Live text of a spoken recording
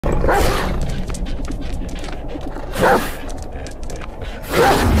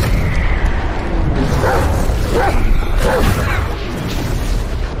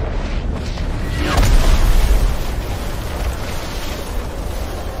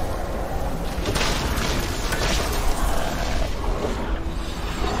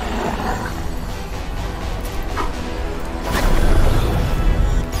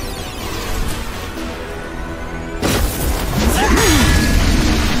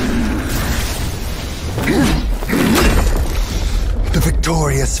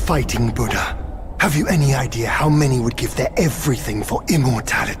Victorious fighting Buddha. Have you any idea how many would give their everything for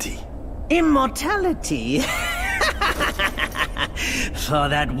immortality? Immortality? For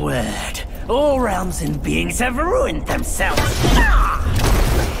that word, all realms and beings have ruined themselves.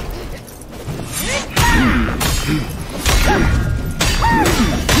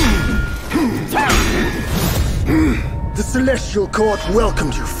 The Celestial Court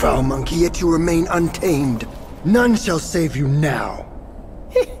welcomed you, foul monkey, yet you remain untamed. None shall save you now.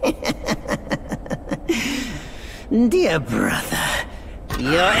 Dear brother,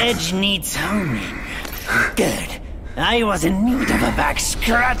 your edge needs honing. Good. I was in need of a back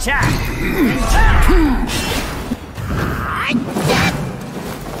scratcher.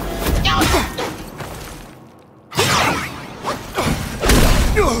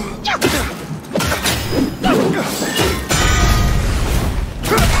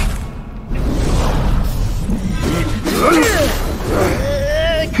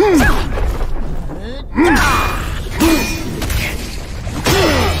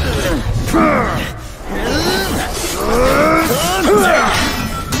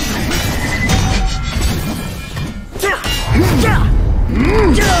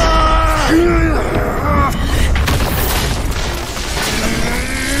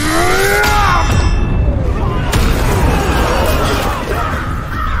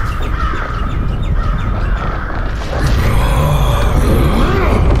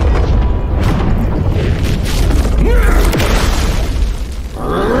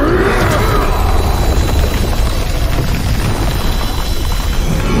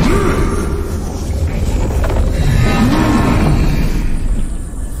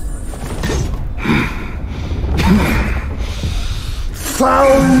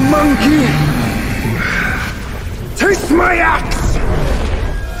 Foul monkey! Taste my axe!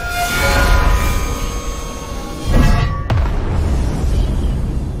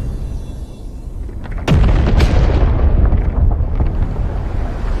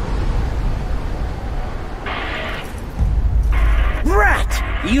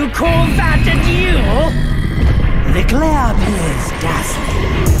 Rat! You call that a duel? The glare appears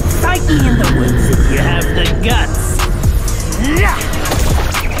dazzling. Fight me in the woods if you have the guts.